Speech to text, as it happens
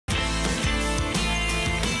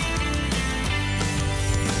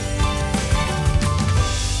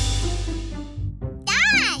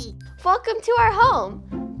Welcome to our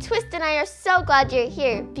home. Twist and I are so glad you're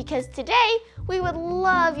here because today we would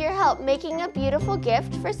love your help making a beautiful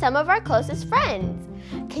gift for some of our closest friends.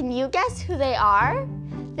 Can you guess who they are?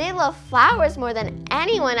 They love flowers more than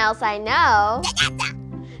anyone else I know.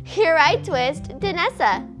 Danessa! You're right, Twist.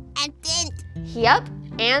 Danessa. And Bint. Yep,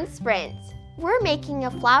 and Sprint. We're making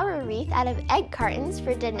a flower wreath out of egg cartons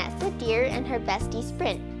for Danessa Deer and her bestie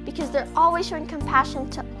Sprint because they're always showing compassion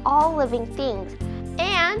to all living things.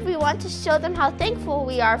 And we want to show them how thankful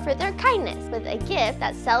we are for their kindness with a gift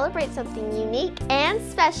that celebrates something unique and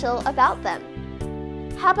special about them.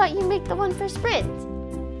 How about you make the one for Sprint?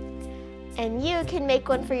 And you can make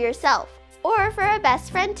one for yourself or for a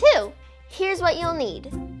best friend too. Here's what you'll need: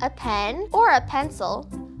 a pen or a pencil,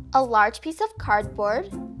 a large piece of cardboard,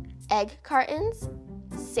 egg cartons,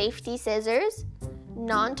 safety scissors,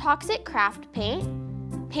 non-toxic craft paint,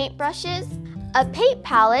 paintbrushes, a paint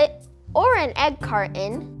palette or an egg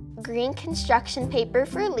carton, green construction paper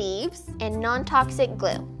for leaves, and non-toxic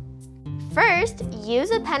glue. First,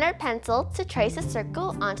 use a pen or pencil to trace a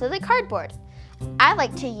circle onto the cardboard. I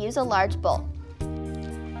like to use a large bowl.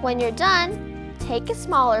 When you're done, take a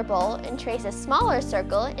smaller bowl and trace a smaller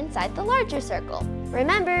circle inside the larger circle.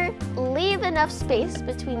 Remember, leave enough space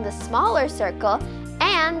between the smaller circle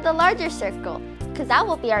and the larger circle, because that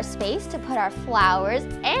will be our space to put our flowers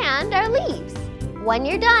and our leaves. When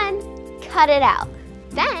you're done, cut it out.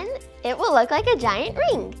 Then it will look like a giant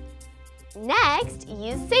ring. Next,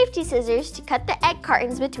 use safety scissors to cut the egg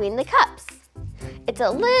cartons between the cups. It's a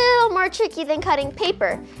little more tricky than cutting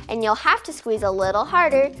paper, and you'll have to squeeze a little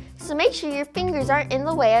harder, so make sure your fingers aren't in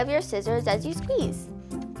the way of your scissors as you squeeze.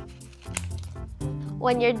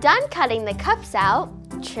 When you're done cutting the cups out,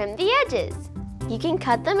 trim the edges. You can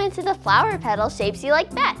cut them into the flower petal shapes you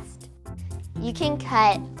like best. You can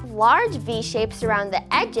cut large V shapes around the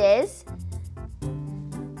edges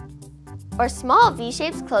or small V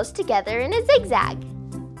shapes close together in a zigzag.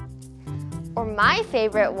 Or my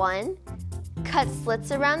favorite one, cut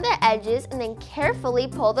slits around the edges and then carefully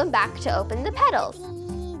pull them back to open the petals.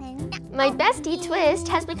 My bestie Twist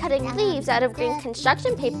has been cutting leaves out of green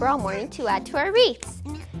construction paper all morning to add to our wreaths.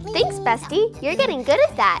 Thanks, bestie. You're getting good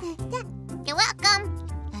at that. You're welcome.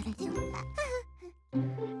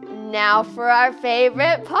 Now for our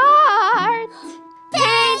favorite part,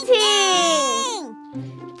 painting!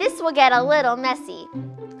 This will get a little messy.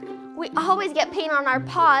 We always get paint on our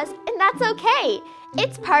paws, and that's okay.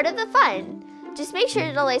 It's part of the fun. Just make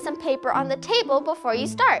sure to lay some paper on the table before you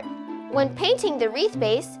start. When painting the wreath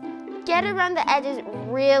base, get around the edges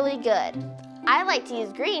really good. I like to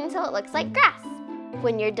use green so it looks like grass.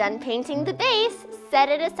 When you're done painting the base, set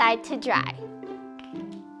it aside to dry.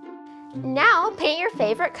 Now paint your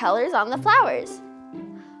favorite colors on the flowers.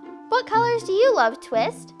 What colors do you love,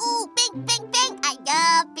 Twist? Ooh, pink, pink, pink. I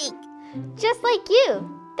love pink. Just like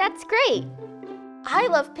you. That's great. I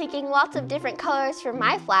love picking lots of different colors for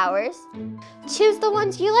my flowers. Choose the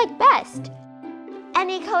ones you like best.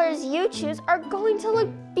 Any colors you choose are going to look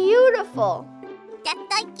beautiful. Just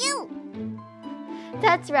like you.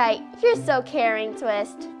 That's right. You're so caring,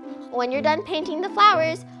 Twist. When you're done painting the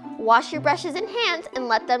flowers, wash your brushes and hands and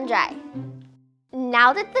let them dry.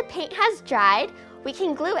 Now that the paint has dried, we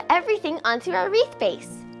can glue everything onto our wreath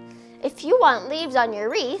base. If you want leaves on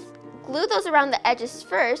your wreath, glue those around the edges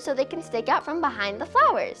first so they can stick out from behind the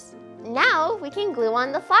flowers. Now we can glue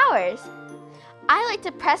on the flowers. I like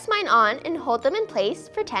to press mine on and hold them in place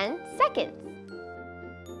for 10 seconds.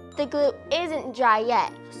 The glue isn't dry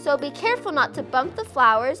yet, so be careful not to bump the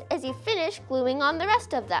flowers as you finish gluing on the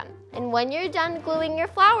rest of them. And when you're done gluing your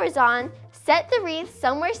flowers on, set the wreath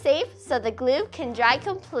somewhere safe so the glue can dry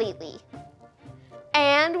completely.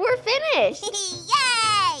 And we're finished!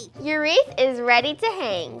 Yay! Your wreath is ready to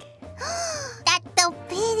hang. That's so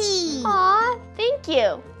pretty. Aw, thank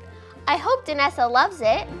you. I hope Danessa loves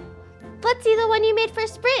it. Let's see the one you made for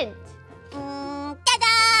Sprint.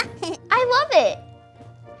 Ta-da! I love it.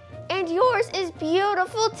 And yours is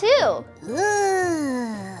beautiful too.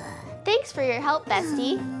 Ooh. Thanks for your help,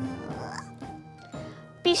 bestie.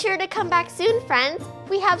 Be sure to come back soon, friends.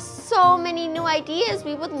 We have so many new ideas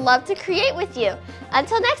we would love to create with you.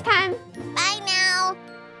 Until next time. Bye.